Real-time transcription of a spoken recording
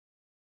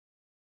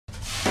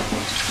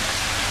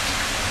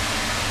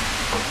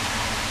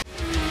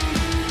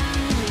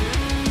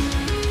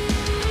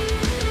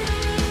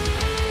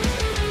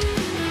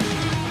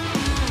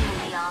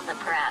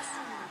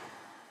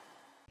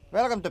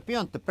Welcome to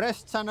Beyond the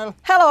Press channel.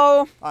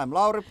 Hello! I'm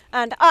Lauri.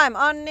 And I'm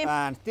Anni.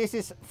 And this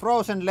is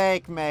Frozen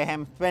Lake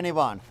Mayhem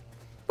 21.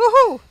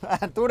 Woohoo!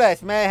 And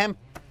today's mayhem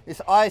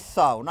is ice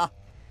sauna.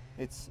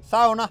 It's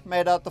sauna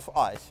made out of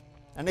ice.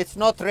 And it's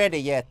not ready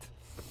yet.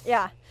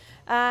 Yeah.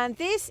 And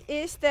this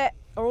is the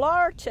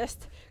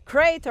largest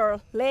crater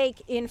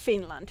lake in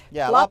Finland.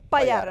 Yeah,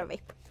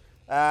 Lappajärvi.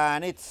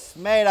 And it's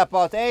made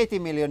about 80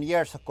 million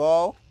years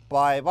ago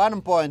by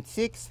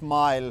 1.6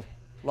 mile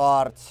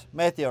large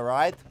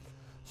meteorite.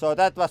 So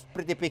that was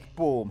pretty big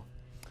boom.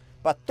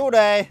 But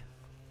today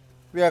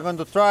we are going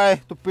to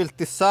try to build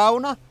this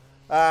sauna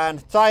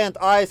and giant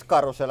ice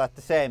carousel at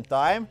the same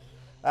time.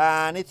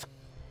 And it's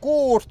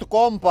good to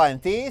combine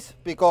these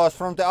because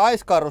from the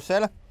ice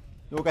carousel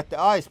you get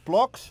the ice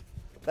blocks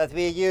that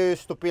we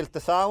use to build the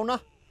sauna.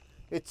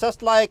 It's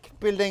just like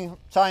building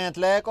giant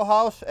Lego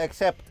house,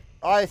 except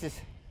ice is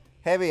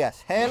heavy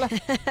as hell.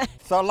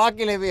 So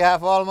luckily we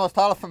have almost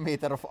half a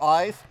meter of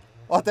ice,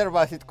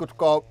 otherwise it could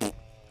go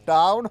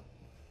down.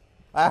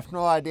 I have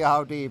no idea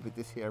how deep it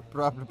is here,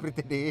 probably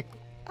pretty deep.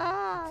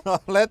 So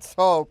let's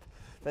hope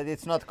that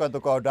it's not going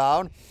to go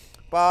down.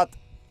 But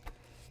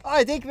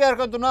I think we are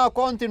going to now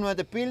continue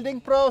the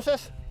building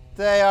process.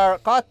 They are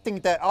cutting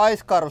the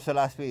ice carousel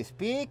as we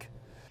speak.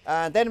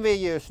 And then we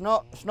use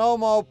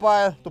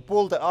snowmobile to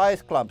pull the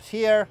ice clumps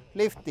here,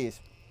 lift these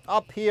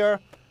up here.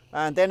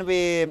 And then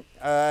we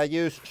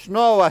use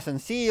snow as a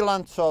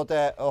sealant so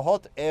the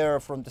hot air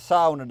from the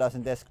sauna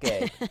doesn't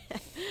escape.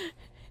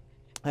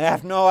 I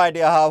have no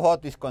idea how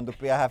hot it's going to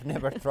be. I have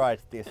never tried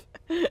this.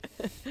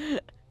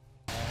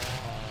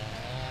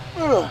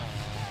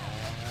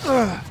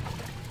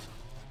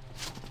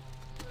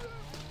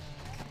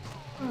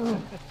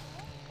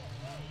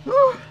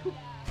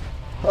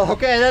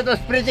 Okay, that was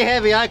pretty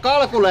heavy. I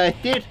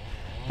calculated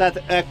that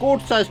a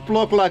good size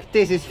block like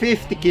this is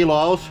 50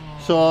 kilos.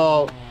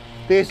 So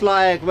this is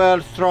like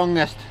world's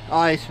strongest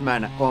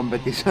Iceman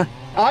competition.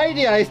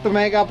 Idea is to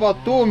make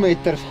about 2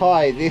 meters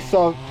high.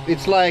 So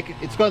it's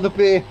going to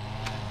be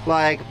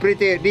like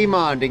pretty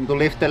demanding to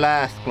lift the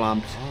last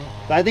clumps.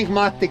 I think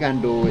Matti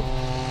can do it.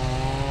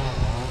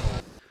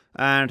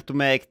 And to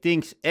make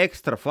things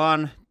extra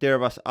fun, there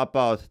was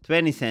about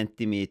 20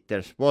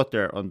 centimeters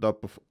water on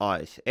top of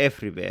ice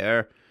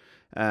everywhere.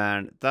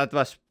 And that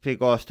was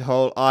because the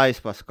whole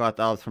ice was cut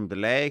out from the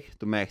lake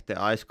to make the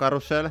ice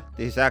carousel.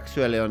 This is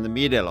actually on the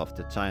middle of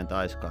the giant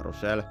ice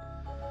carousel.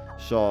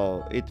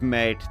 So it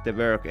made the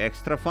work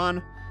extra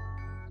fun.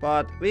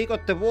 But we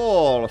got the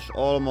walls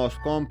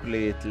almost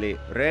completely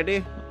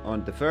ready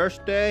on the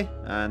first day.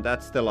 And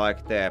that's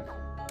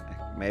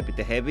maybe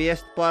the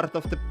heaviest part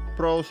of the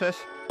process.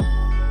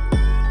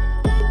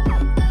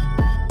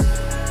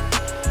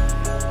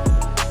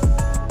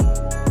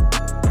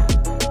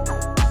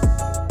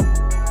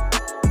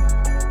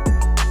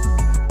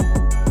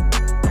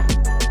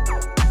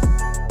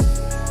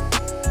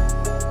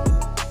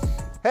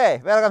 Hey,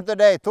 welcome to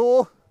day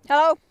 2.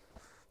 Hello.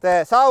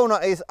 The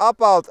sauna is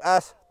about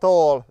as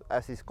tall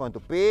as it's going to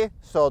be,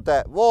 so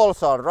the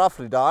walls are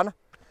roughly done.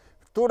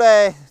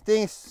 Today,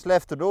 things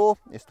left to do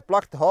is to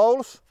plug the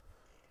holes,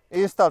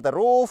 install the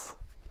roof,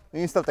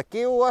 install the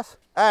kiuas,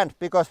 and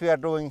because we are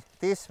doing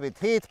this with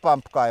heat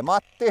pump guy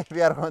Matti,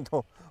 we are going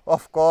to,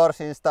 of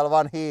course, install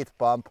one heat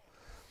pump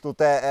to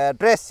the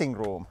dressing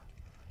room.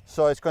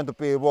 So it's going to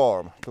be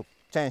warm to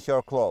change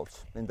your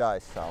clothes in the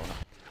ice sauna.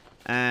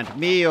 And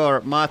me or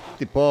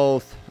Matti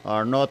both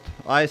are not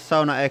ice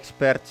sauna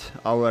experts.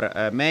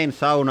 Our main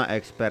sauna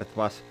expert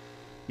was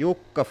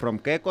Jukka from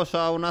Keko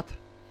Saunat.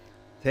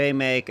 They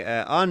make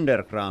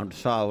underground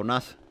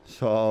saunas.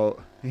 So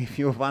if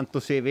you want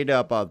to see video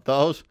about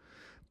those,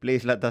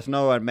 please let us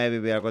know and maybe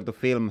we are going to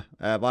film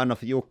one of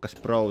Jukka's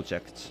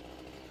projects.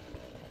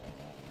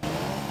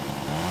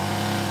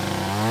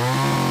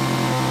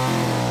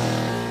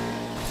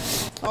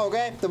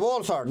 Okay, the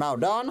walls are now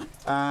done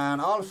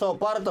and also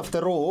part of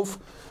the roof,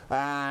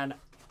 and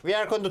we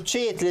are going to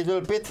cheat a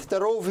little bit. The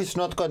roof is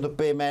not going to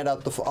be made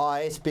out of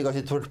ice because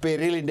it would be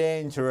really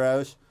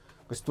dangerous,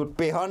 because it would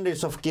be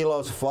hundreds of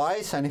kilos of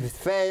ice, and if it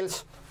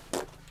fails,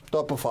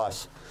 top of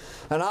us.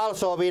 And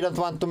also we don't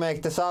want to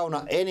make the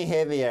sauna any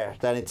heavier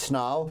than it's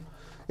now.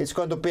 It's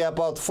going to be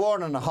about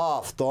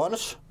 4.5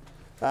 tons,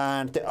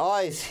 and the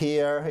ice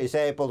here is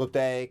able to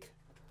take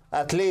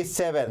at least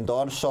 7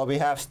 tons, so we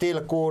have still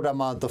a good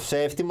amount of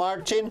safety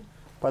margin,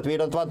 but we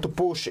don't want to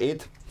push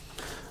it.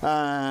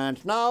 And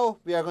now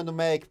we are going to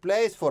make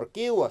place for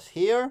kiuas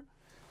here.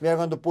 We are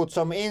going to put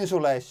some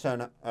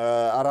insulation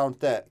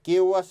around the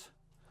kiuas,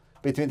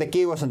 between the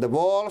kiuas and the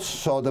walls,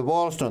 so the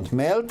walls don't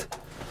melt.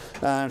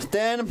 And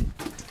then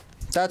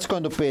that's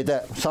going to be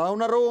the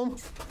sauna room.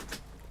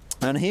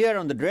 And here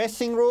on the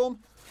dressing room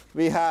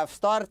we have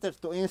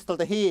started to install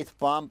the heat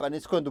pump, and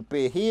it's going to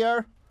be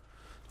here.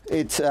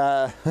 It's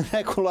a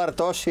regular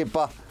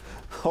Toshiba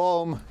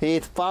home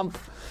heat pump,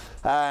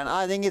 and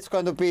I think it's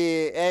going to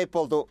be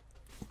able to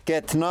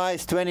get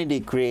nice 20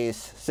 degrees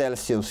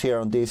Celsius here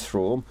on this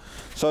room.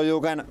 So you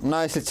can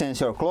nicely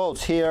change your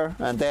clothes here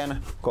and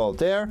then go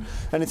there.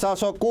 And it's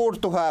also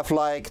good to have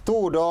like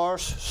 2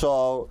 doors,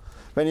 so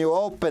when you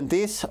open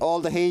this, all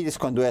the heat is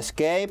going to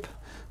escape,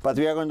 but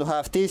we are going to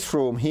have this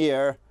room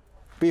here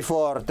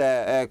before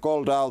the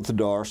cold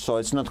outdoors, so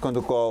it's not going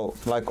to go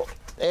like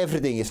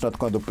everything is not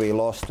going to be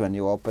lost when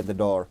you open the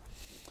door.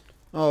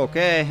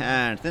 Okay,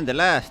 and then the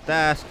last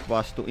task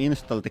was to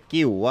install the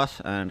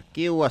kiuas, and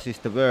kiuas is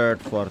the word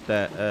for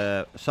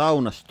the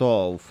sauna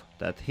stove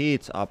that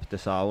heats up the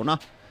sauna.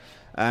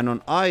 And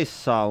on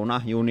ice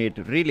sauna you need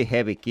really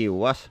heavy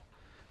kiuas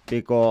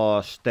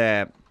because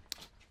the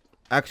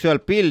actual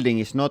building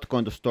is not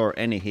going to store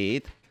any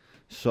heat.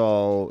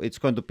 So it's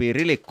going to be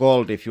really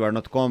cold if you are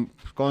not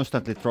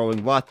constantly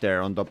throwing water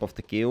on top of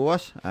the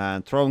kiuas,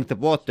 and throwing the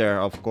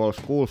water of course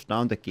cools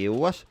down the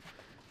kiuas.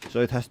 So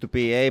it has to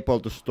be able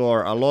to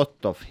store a lot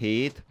of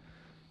heat.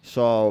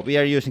 So we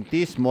are using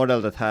this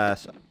model that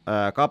has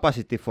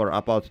capacity for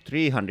about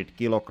 300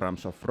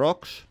 kilograms of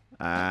rocks.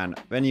 And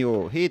when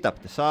you heat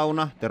up the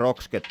sauna, the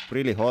rocks get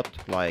really hot,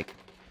 like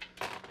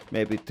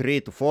maybe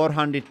 300 to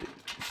 400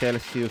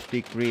 Celsius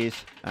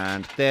degrees.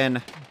 And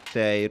then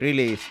they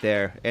release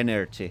their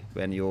energy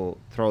when you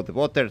throw the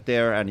water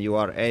there, and you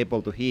are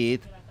able to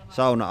heat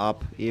sauna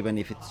up even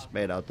if it's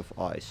made out of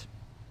ice.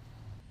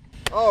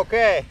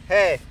 Okay,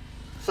 hey.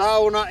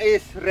 Sauna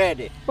is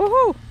ready.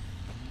 Woohoo!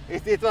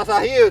 It was a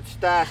huge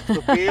task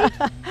to build.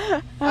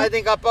 I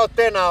think about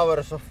 10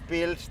 hours of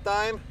build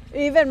time.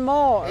 Even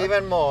more.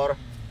 Even more.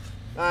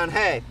 And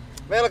hey,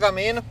 welcome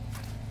in.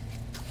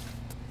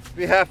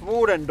 We have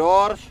wooden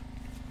doors.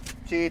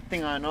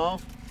 Cheating, I know.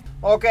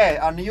 Okay,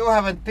 and you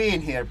haven't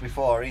been here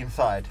before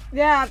inside.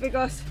 Yeah,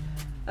 because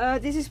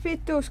this is a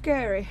bit too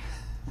scary.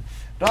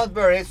 Don't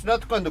worry, it's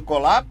not going to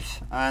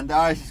collapse and the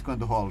ice is going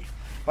to hold.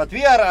 But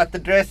we are at the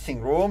dressing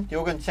room.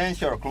 You can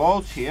change your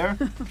clothes here.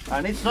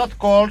 And it's not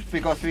cold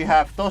because we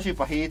have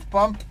Toshiba heat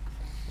pump.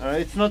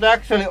 It's not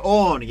actually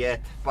on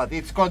yet, but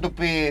this is going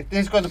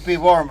to be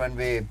warm when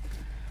we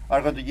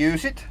are going to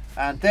use it.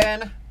 And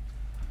then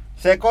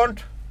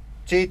second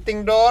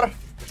cheating door.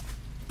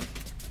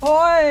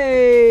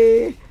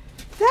 Oi!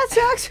 That's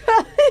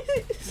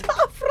actually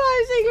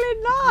surprisingly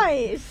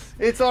nice.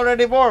 It's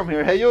already warm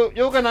here. Hey,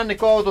 you can only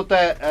go to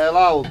the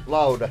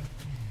loud.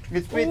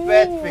 It's a bit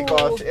wet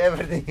because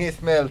everything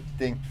is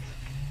melting.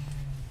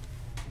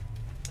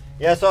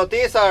 Yeah, so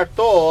these are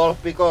tall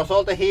because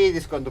all the heat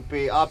is going to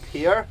be up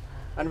here.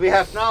 And we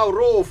have now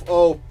roof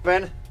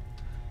open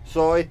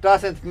so it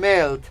doesn't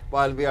melt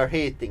while we are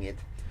heating it.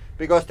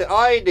 Because the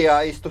idea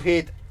is to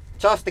heat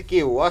just the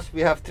kiuas.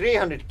 We have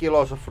 300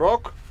 kilos of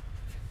rock,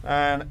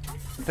 and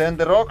then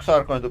the rocks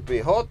are going to be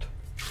hot.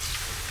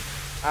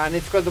 And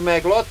it's going to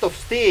make a lot of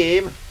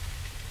steam.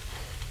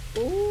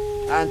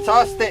 Ooh. And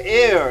just the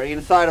air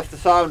inside of the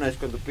sauna is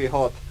going to be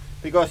hot,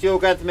 because you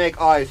can't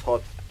make ice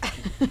hot.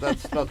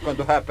 That's not going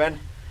to happen.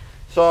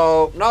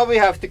 So now we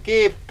have to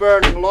keep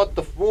burning a lot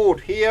of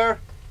wood here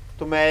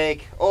to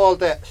make all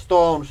the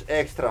stones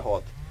extra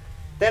hot.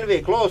 Then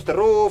we close the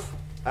roof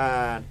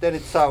and then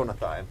it's sauna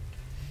time.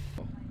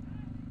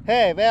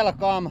 Hey,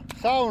 welcome.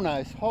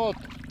 Sauna is hot.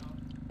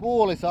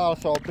 Pool is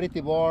also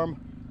pretty warm.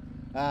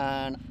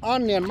 And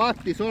Anni and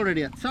Matti is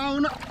already at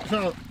sauna.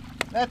 So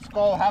let's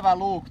go have a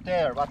look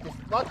there.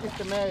 What is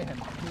the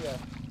mayhem here?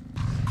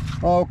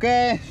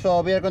 Okay,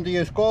 so we are going to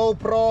use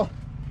GoPro.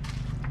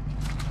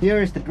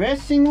 Here is the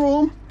dressing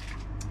room.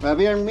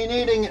 We are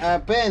needing a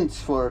bench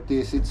for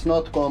this. It's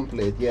not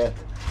complete yet.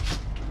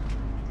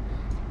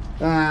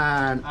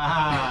 And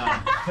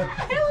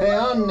hey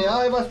Anni,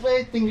 I was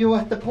waiting you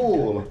at the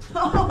pool.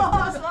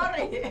 Oh,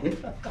 sorry.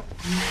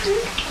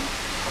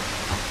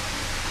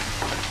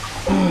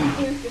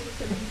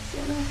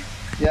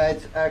 Yeah,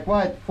 it's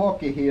quite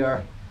foggy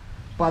here,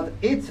 but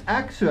it's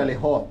actually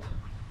hot.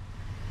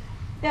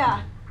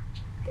 Yeah,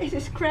 this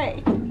is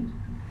great.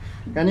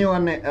 Can you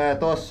Anni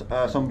toss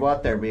some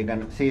water? We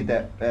can see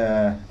the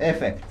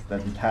effect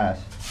that it has.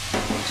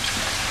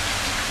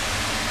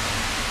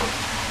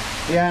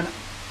 Yeah, and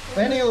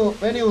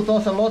when you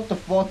toss a lot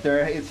of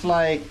water, it's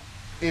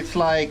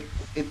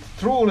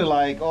truly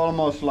like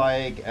almost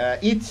like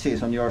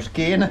itches on your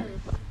skin,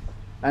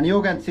 and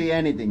you can't see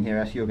anything here.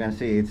 As you can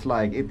see, it's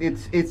like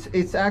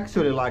it's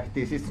actually like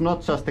this. It's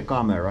not just the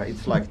camera.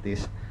 It's like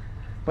this.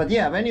 But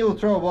yeah, when you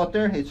throw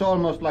water, it's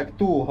almost like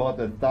too hot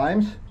at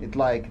times.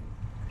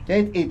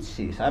 It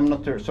itches. I'm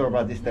not sure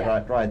what is the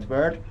right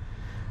word.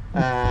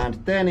 And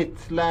then it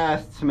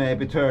lasts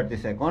maybe 30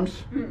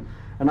 seconds.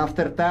 And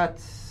after that,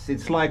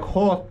 it's like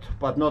hot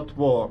but not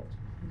warm.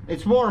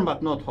 It's warm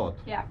but not hot.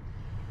 Yeah.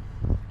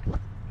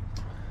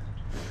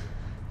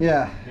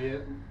 Yeah.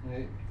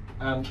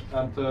 And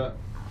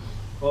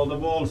all the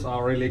walls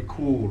are really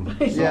cool.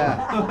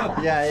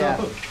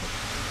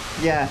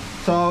 Yeah.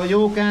 So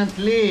you can't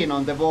lean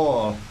on the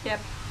wall. Yep.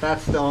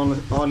 That's the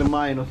only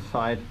minus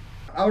side.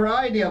 Our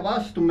idea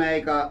was to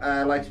make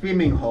a like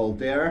swimming hole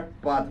there,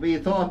 but we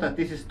thought that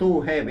this is too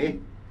heavy.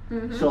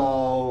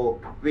 So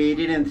we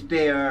didn't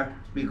dare,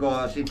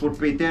 because it would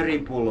be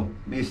terrible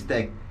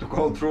mistake to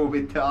go through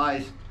with the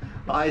ice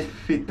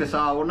with the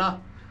sauna.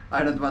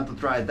 I don't want to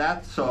try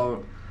that.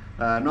 So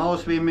no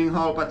swimming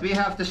hole, but we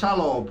have the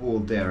shallow pool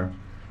there.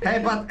 Hey,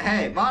 but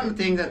hey, one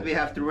thing that we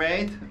have to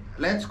rate.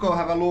 Let's go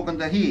have a look on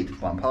the heat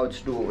pump, how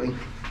it's doing.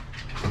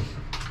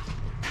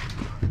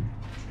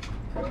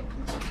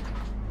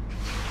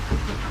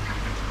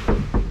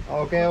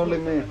 Okay, only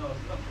me.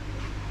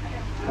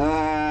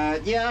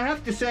 Yeah, I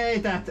have to say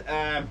that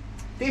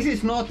this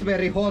is not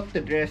very hot,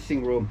 the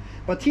dressing room.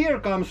 But here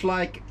comes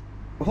like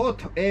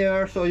hot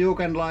air, so you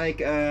can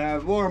like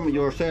warm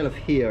yourself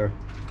here.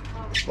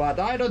 But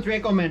I don't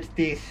recommend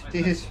this.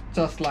 This is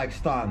just like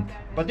stunt.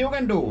 But you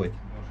can do it.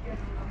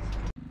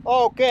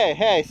 Okay,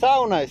 hey,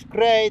 sauna is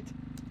great.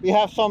 We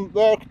have some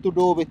work to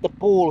do with the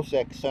pool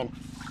section.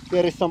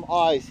 There is some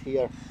ice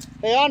here.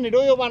 Hey Anni, do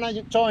you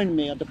wanna join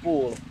me on the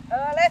pool?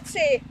 Let's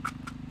see.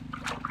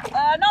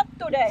 Not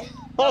today.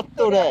 Not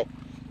today.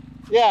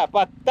 Yeah,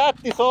 but that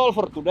is all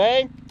for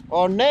today.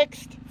 On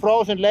next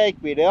frozen lake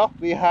video,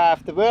 we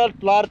have the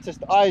world's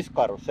largest ice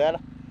carousel.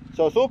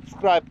 So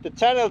subscribe to the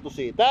channel to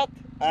see that.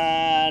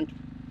 And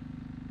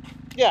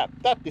yeah,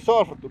 that is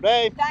all for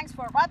today. Thanks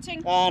for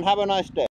watching. And have a nice day.